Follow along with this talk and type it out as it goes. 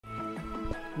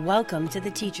Welcome to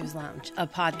the Teacher's Lounge, a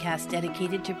podcast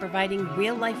dedicated to providing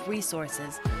real-life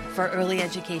resources for early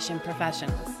education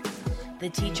professionals. The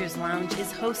Teacher's Lounge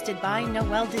is hosted by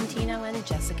Noelle Dentino and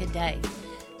Jessica Day.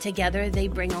 Together, they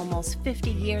bring almost 50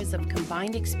 years of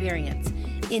combined experience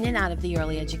in and out of the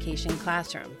early education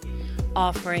classroom,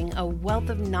 offering a wealth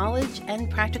of knowledge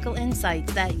and practical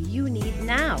insights that you need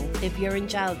now if you're in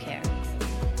childcare.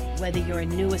 Whether you're a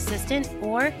new assistant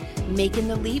or making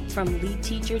the leap from lead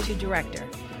teacher to director,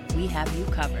 we have you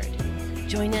covered.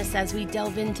 Join us as we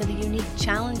delve into the unique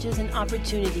challenges and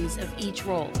opportunities of each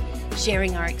role,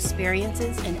 sharing our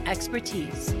experiences and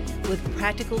expertise with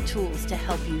practical tools to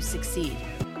help you succeed.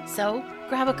 So,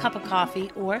 grab a cup of coffee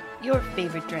or your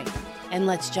favorite drink, and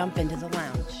let's jump into the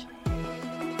lounge.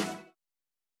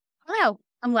 Hello,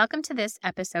 and welcome to this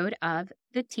episode of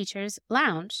the Teacher's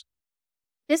Lounge.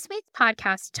 This week's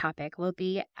podcast topic will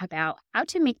be about how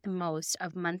to make the most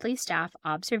of monthly staff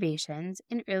observations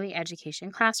in early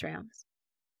education classrooms.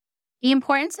 The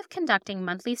importance of conducting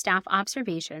monthly staff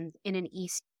observations in an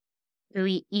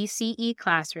ECE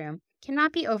classroom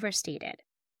cannot be overstated.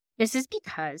 This is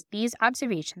because these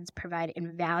observations provide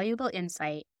invaluable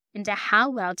insight into how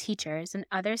well teachers and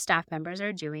other staff members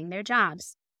are doing their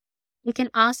jobs. It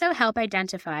can also help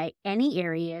identify any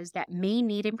areas that may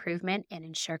need improvement and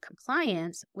ensure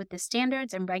compliance with the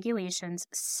standards and regulations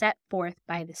set forth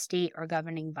by the state or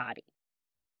governing body.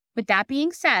 With that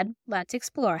being said, let's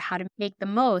explore how to make the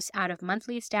most out of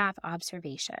monthly staff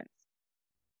observations.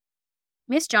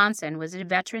 Ms. Johnson was a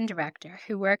veteran director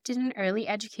who worked in an early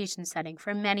education setting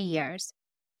for many years.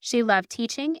 She loved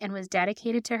teaching and was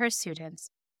dedicated to her students,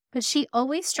 but she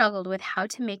always struggled with how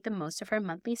to make the most of her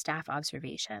monthly staff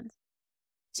observations.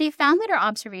 She found that her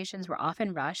observations were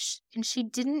often rushed, and she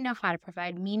didn't know how to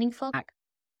provide meaningful feedback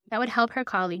that would help her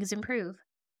colleagues improve.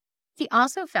 She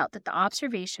also felt that the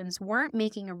observations weren't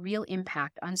making a real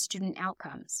impact on student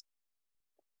outcomes.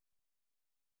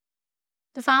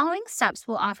 The following steps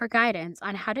will offer guidance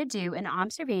on how to do an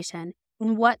observation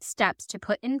and what steps to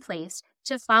put in place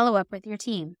to follow up with your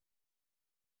team.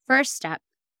 First step,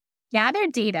 gather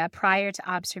data prior to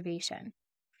observation.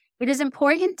 It is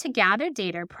important to gather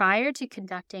data prior to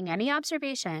conducting any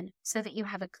observation so that you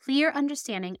have a clear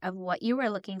understanding of what you are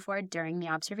looking for during the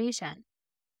observation.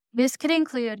 This could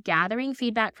include gathering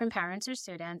feedback from parents or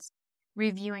students,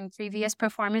 reviewing previous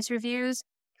performance reviews,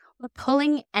 or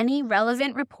pulling any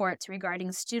relevant reports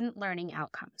regarding student learning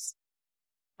outcomes.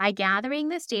 By gathering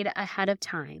this data ahead of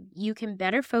time, you can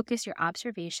better focus your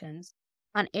observations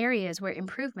on areas where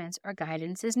improvements or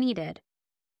guidance is needed.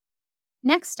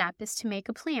 Next step is to make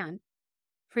a plan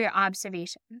for your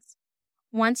observations.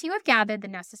 Once you have gathered the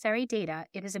necessary data,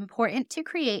 it is important to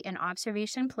create an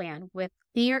observation plan with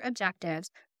clear objectives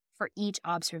for each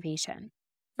observation.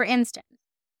 For instance,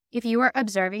 if you are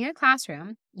observing a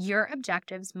classroom, your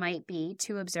objectives might be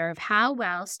to observe how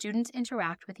well students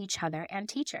interact with each other and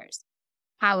teachers,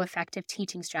 how effective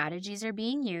teaching strategies are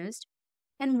being used,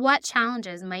 and what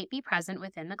challenges might be present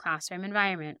within the classroom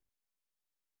environment.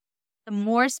 The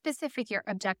more specific your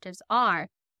objectives are,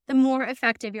 the more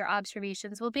effective your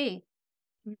observations will be.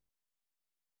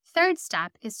 Third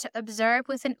step is to observe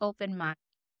with an open mind.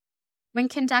 When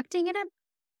conducting an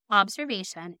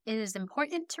observation, it is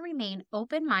important to remain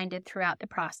open-minded throughout the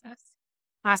process.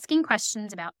 Asking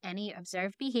questions about any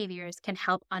observed behaviors can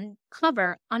help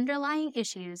uncover underlying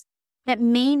issues that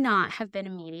may not have been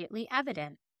immediately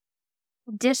evident.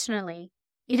 Additionally,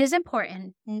 it is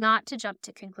important not to jump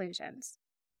to conclusions.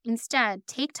 Instead,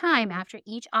 take time after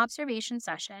each observation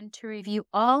session to review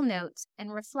all notes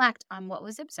and reflect on what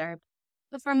was observed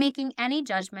before making any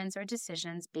judgments or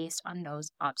decisions based on those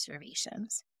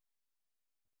observations.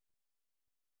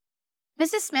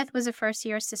 Mrs. Smith was a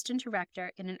first-year assistant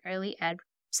director in an early ed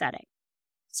setting,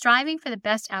 striving for the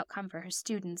best outcome for her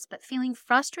students, but feeling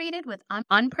frustrated with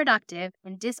unproductive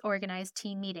and disorganized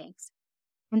team meetings,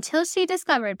 until she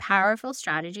discovered powerful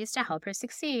strategies to help her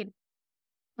succeed.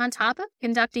 On top of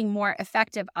conducting more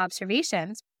effective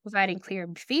observations, providing clear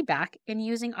feedback, and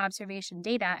using observation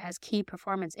data as key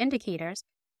performance indicators,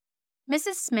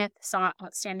 Mrs. Smith saw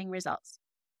outstanding results,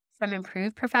 from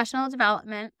improved professional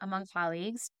development among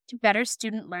colleagues to better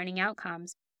student learning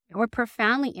outcomes that were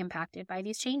profoundly impacted by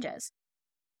these changes.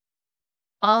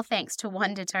 All thanks to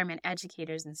one determined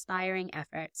educator's inspiring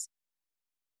efforts.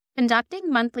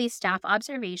 Conducting monthly staff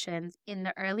observations in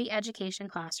the early education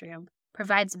classroom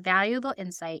provides valuable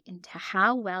insight into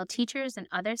how well teachers and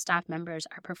other staff members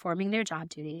are performing their job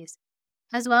duties,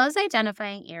 as well as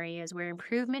identifying areas where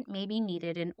improvement may be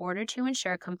needed in order to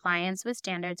ensure compliance with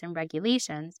standards and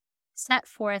regulations set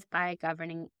forth by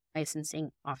governing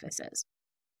licensing offices.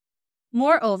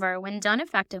 Moreover, when done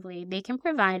effectively, they can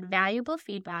provide valuable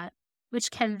feedback, which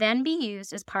can then be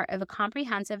used as part of a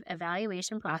comprehensive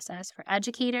evaluation process for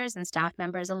educators and staff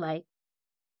members alike.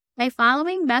 By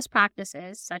following best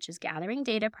practices, such as gathering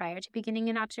data prior to beginning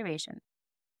an observation,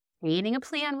 creating a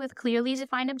plan with clearly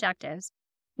defined objectives,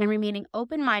 and remaining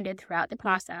open-minded throughout the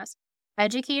process,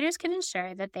 educators can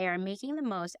ensure that they are making the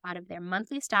most out of their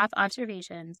monthly staff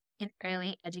observations in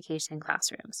early education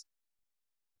classrooms.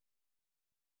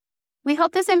 We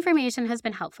hope this information has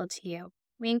been helpful to you.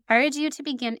 We encourage you to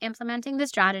begin implementing the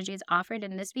strategies offered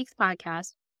in this week's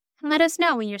podcast and let us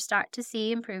know when you start to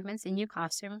see improvements in your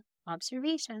classroom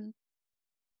observation.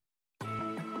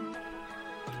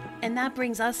 And that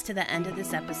brings us to the end of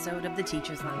this episode of the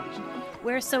Teacher's Lounge.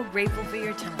 We're so grateful for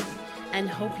your time and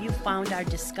hope you found our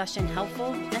discussion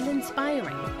helpful and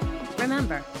inspiring.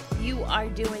 Remember, you are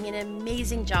doing an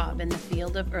amazing job in the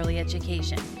field of early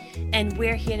education, and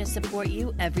we're here to support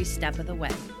you every step of the way.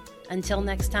 Until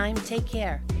next time, take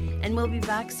care, and we'll be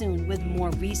back soon with more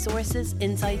resources,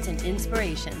 insights, and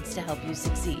inspirations to help you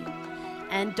succeed.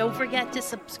 And don't forget to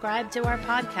subscribe to our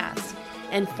podcast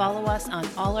and follow us on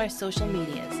all our social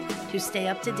medias to stay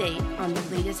up to date on the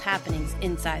latest happenings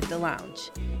inside the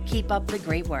lounge. Keep up the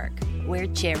great work. We're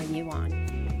cheering you on.